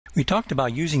We talked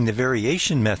about using the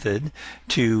variation method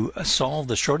to solve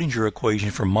the Schrodinger equation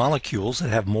for molecules that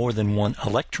have more than one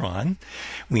electron.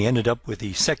 We ended up with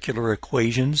the secular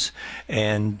equations,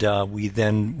 and we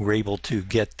then were able to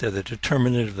get the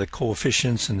determinant of the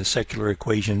coefficients in the secular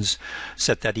equations,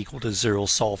 set that equal to 0,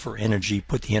 solve for energy,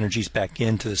 put the energies back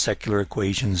into the secular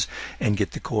equations, and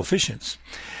get the coefficients.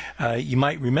 You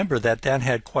might remember that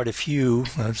had quite a few.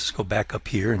 Let's go back up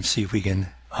here and see if we can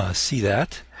see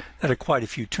that. That are quite a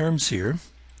few terms here.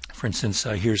 For instance,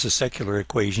 here's a secular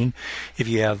equation. If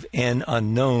you have n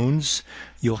unknowns,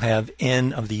 you'll have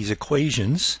n of these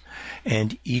equations,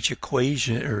 and each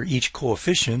equation or each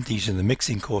coefficient, these are the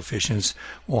mixing coefficients,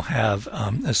 will have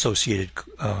associated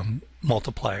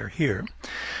multiplier here.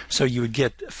 So you would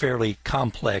get fairly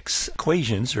complex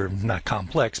equations, or not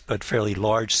complex, but fairly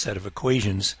large set of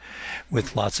equations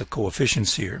with lots of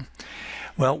coefficients here.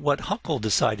 Well, what Huckel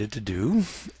decided to do,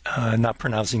 not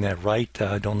pronouncing that right,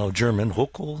 don't know German,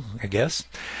 Huckel, I guess,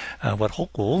 what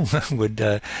Huckel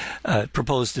would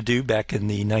propose to do back in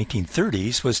the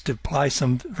 1930s was to apply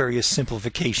some various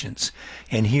simplifications.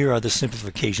 And here are the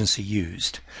simplifications he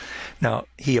used. Now,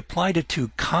 he applied it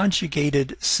to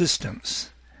conjugated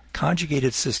systems.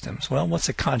 Conjugated systems. Well, what's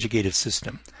a conjugated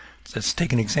system? Let's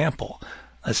take an example.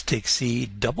 Let's take C,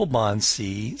 double bond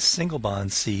C, single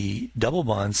bond C, double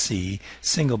bond C,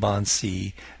 single bond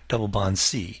C, double bond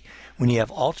C. When you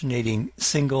have alternating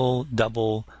single,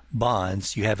 double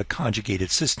bonds, you have a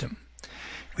conjugated system.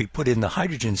 We put in the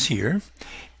hydrogens here.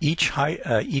 Each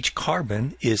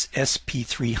carbon is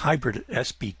sp2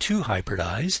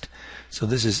 hybridized. So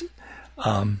this is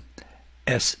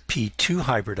sp2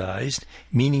 hybridized,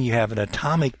 meaning you have an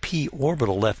atomic p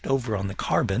orbital left over on the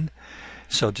carbon.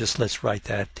 So just let's write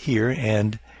that here,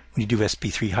 and when you do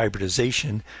sp3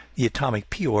 hybridization, the atomic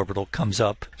p orbital comes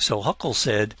up. So Huckel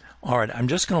said, all right, I'm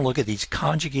just going to look at these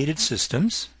conjugated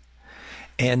systems,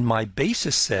 and my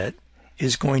basis set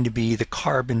is going to be the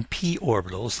carbon p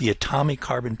orbitals, the atomic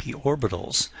carbon p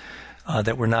orbitals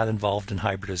that were not involved in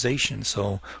hybridization.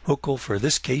 So Huckel, for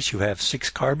this case, you have 6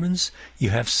 carbons,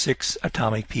 you have 6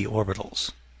 atomic p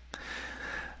orbitals.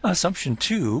 Assumption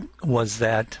 2 was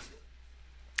that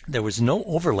there was no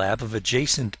overlap of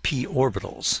adjacent p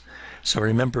orbitals. So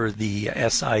remember the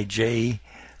Sij,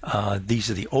 these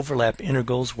are the overlap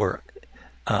integrals where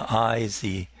I is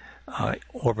the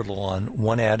orbital on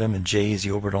one atom and j is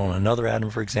the orbital on another atom,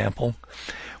 for example.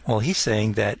 Well, he's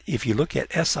saying that if you look at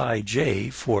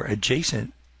Sij for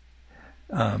adjacent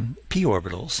p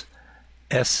orbitals,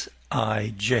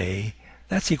 Sij,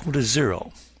 that's equal to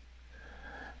 0.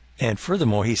 And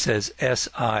furthermore, he says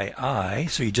Sii,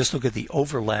 so you just look at the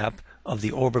overlap of the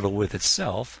orbital with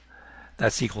itself,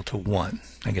 that's equal to 1.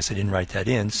 I guess I didn't write that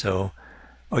in, so,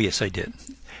 oh yes, I did.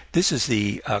 This is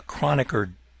the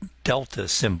Kronecker delta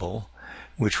symbol,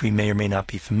 which we may or may not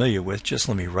be familiar with. Just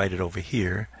let me write it over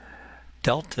here.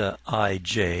 Delta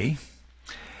Ij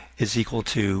is equal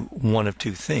to one of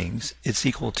two things. It's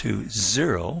equal to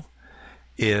 0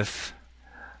 if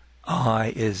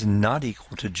I is not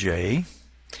equal to j,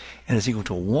 and is equal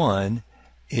to 1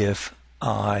 if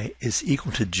I is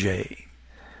equal to j.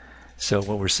 So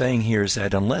what we're saying here is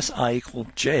that unless I equal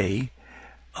j,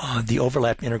 the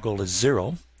overlap integral is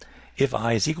 0. If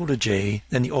I is equal to j,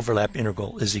 then the overlap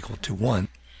integral is equal to 1.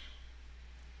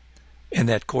 And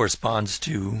that corresponds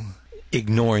to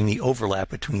ignoring the overlap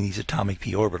between these atomic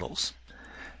p orbitals.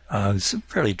 It's a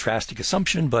fairly drastic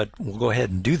assumption, but we'll go ahead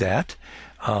and do that.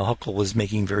 Huckel was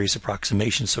making various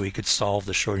approximations so he could solve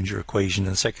the Schrodinger equation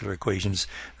and the secular equations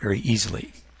very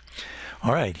easily.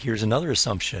 All right, here's another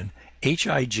assumption.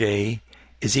 Hij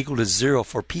is equal to 0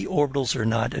 for p orbitals are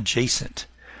not adjacent.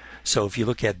 So if you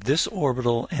look at this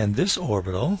orbital and this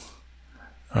orbital,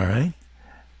 all right,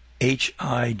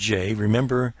 Hij,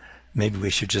 remember, maybe we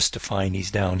should just define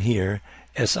these down here.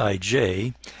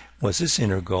 Sij was this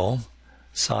integral,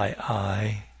 psi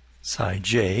I, psi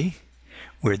j,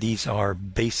 where these are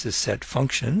basis set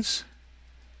functions.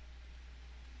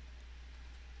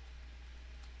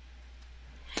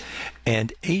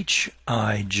 And Hij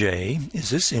is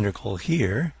this integral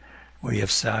here, where you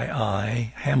have psi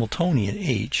I, Hamiltonian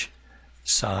h,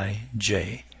 psi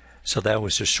j. So that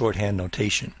was just shorthand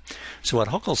notation. So what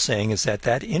Huckel's saying is that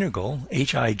that integral,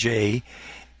 Hij,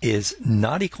 is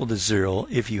not equal to 0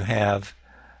 if you have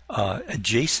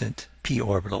adjacent p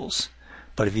orbitals.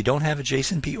 But if you don't have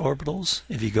adjacent p orbitals,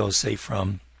 if you go, say,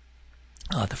 from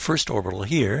the first orbital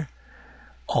here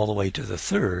all the way to the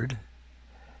third,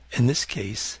 in this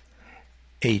case,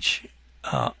 Hij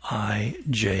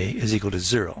is equal to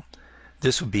 0.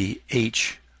 This would be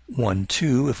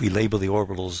H12 if we label the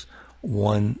orbitals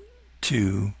 1,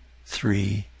 2,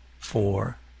 3,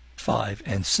 4, 5,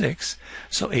 and 6.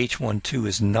 So H12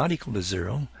 is not equal to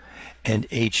 0, and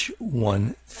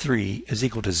H13 is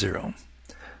equal to 0.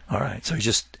 All right, so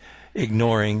just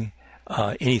ignoring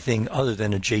anything other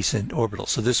than adjacent orbital.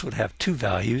 So this would have two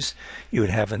values. You would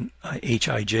have an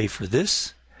Hij for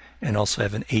this, and also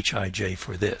have an Hij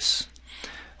for this.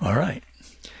 All right.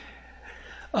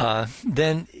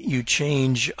 Then you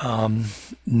change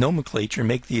nomenclature,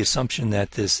 make the assumption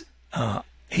that this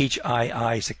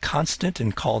HII is a constant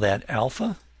and call that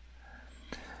alpha.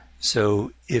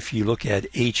 So if you look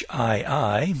at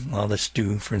HII, well, let's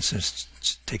do, for instance,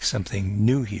 take something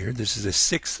new here. This is a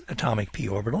 6th atomic p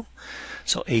orbital.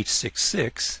 So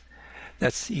H66,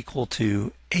 that's equal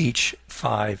to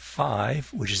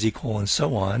H55, which is equal, and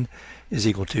so on, is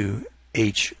equal to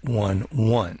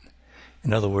H11.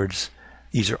 In other words,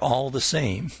 these are all the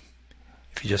same.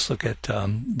 If you just look at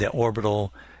the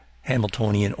orbital,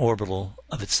 Hamiltonian orbital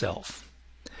of itself.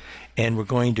 And we're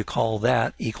going to call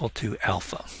that equal to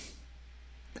alpha.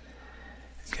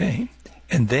 Okay,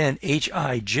 and then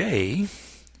Hij,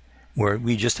 where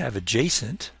we just have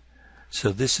adjacent,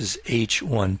 so this is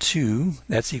H12,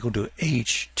 that's equal to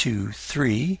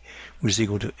H23, which is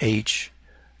equal to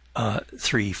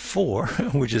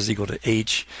H34, which is equal to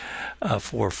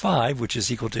H45, which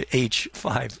is equal to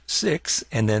H56,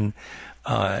 and then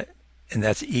and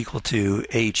that's equal to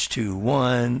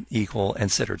H21, equal,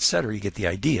 et cetera, you get the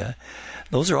idea.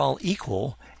 Those are all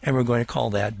equal, and we're going to call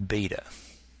that beta.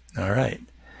 All right.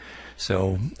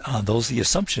 So those are the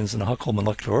assumptions in the Huckel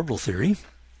molecular orbital theory.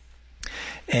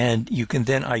 And you can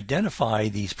then identify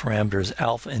these parameters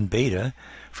alpha and beta.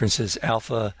 For instance,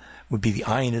 alpha would be the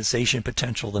ionization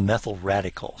potential of the methyl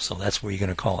radical. So that's where you're going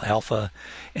to call alpha.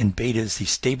 And beta is the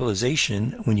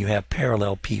stabilization when you have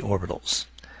parallel p orbitals.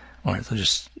 All right, so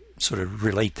just sort of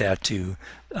relate that to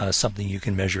something you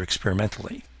can measure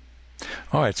experimentally.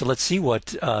 All right, so let's see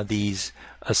what these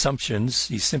assumptions,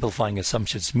 these simplifying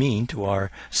assumptions, mean to our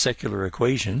secular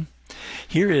equation.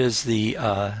 Here is the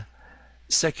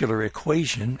secular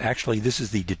equation. Actually, this is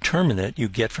the determinant you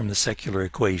get from the secular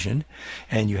equation,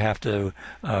 and you have to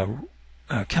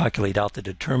calculate out the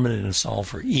determinant and solve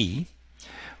for E.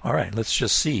 All right, let's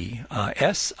just see.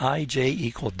 Sij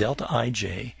equal delta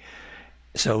Ij.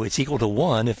 So it's equal to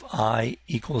 1 if I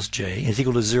equals j, and it's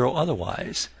equal to 0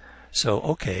 otherwise. So,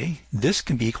 okay, this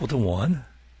can be equal to 1.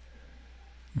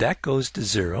 That goes to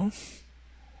 0.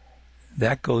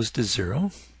 That goes to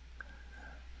 0.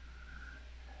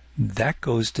 That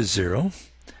goes to 0.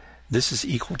 This is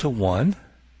equal to 1.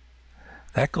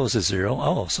 That goes to 0.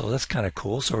 Oh, so that's kind of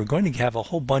cool. So we're going to have a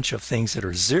whole bunch of things that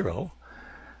are 0.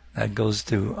 That goes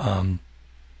to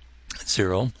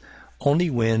 0. Only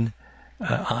when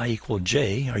I equal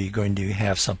j are you going to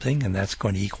have something, and that's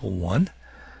going to equal 1.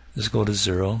 This will go to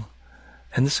 0,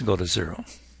 and this will go to 0.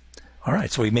 All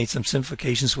right, so we made some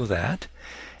simplifications with that.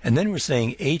 And then we're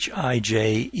saying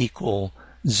Hij equal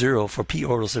 0 for p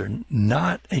orbitals that are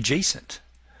not adjacent.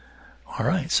 All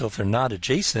right, so if they're not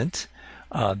adjacent,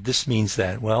 this means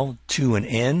that, well, 2 and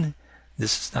n,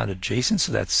 this is not adjacent,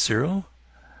 so that's 0.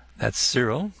 That's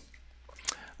 0.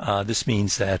 This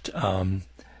means that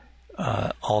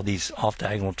all these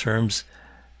off-diagonal terms,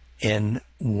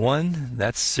 n1,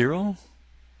 that's 0.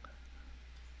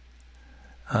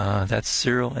 That's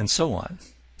 0, and so on.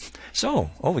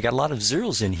 So, we got a lot of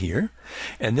zeros in here.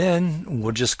 And then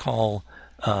we'll just call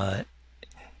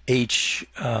H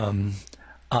II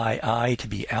to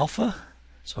be alpha.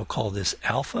 So we'll call this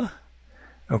alpha.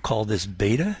 We'll call this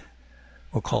beta.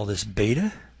 We'll call this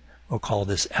beta. We'll call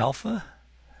this alpha.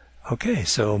 Okay,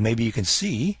 so maybe you can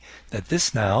see that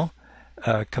this now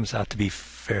comes out to be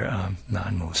fair. No,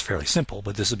 I know it's fairly simple,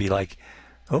 but this would be like,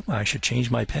 oh, I should change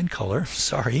my pen color.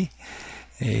 Sorry.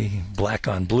 A black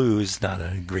on blue is not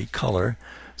a great color,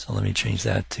 so let me change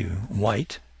that to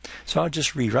white. So I'll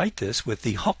just rewrite this with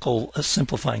the Huckel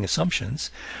simplifying assumptions.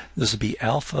 This will be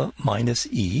alpha minus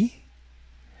E.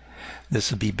 This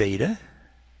will be beta.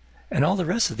 And all the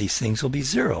rest of these things will be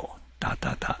 0, ...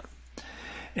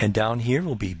 And down here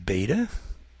will be beta.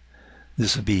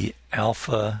 This will be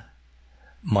alpha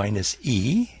minus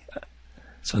E.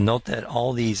 So note that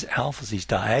all these alphas, these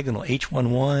diagonal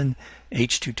H11,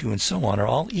 H22, and so on are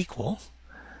all equal.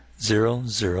 0,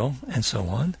 0, and so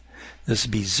on. This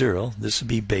would be 0. This would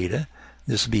be beta.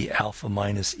 This would be alpha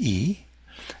minus E.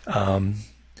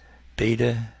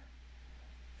 Beta.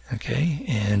 Okay,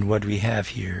 and what do we have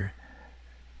here?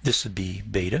 This would be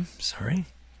beta, sorry.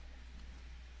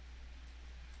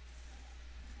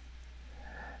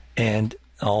 And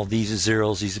all these are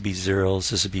zeros, these would be zeros,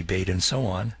 this would be beta, and so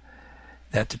on.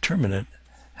 That determinant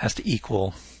has to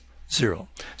equal 0.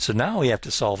 So now we have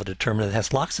to solve a determinant that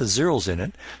has lots of zeros in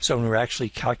it, so when we're actually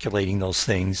calculating those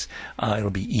things, it'll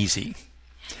be easy.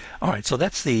 Alright, so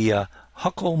that's the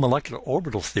Huckel molecular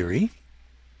orbital theory.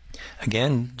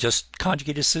 Again, just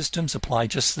conjugated systems apply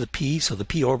just to the p, so the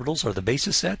p orbitals are the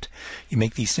basis set. You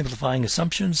make these simplifying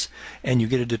assumptions, and you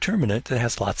get a determinant that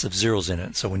has lots of zeros in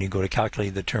it. So when you go to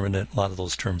calculate the determinant, a lot of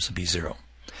those terms will be 0.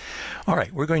 All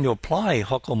right, we're going to apply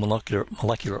Huckel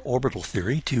molecular orbital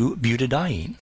theory to butadiene.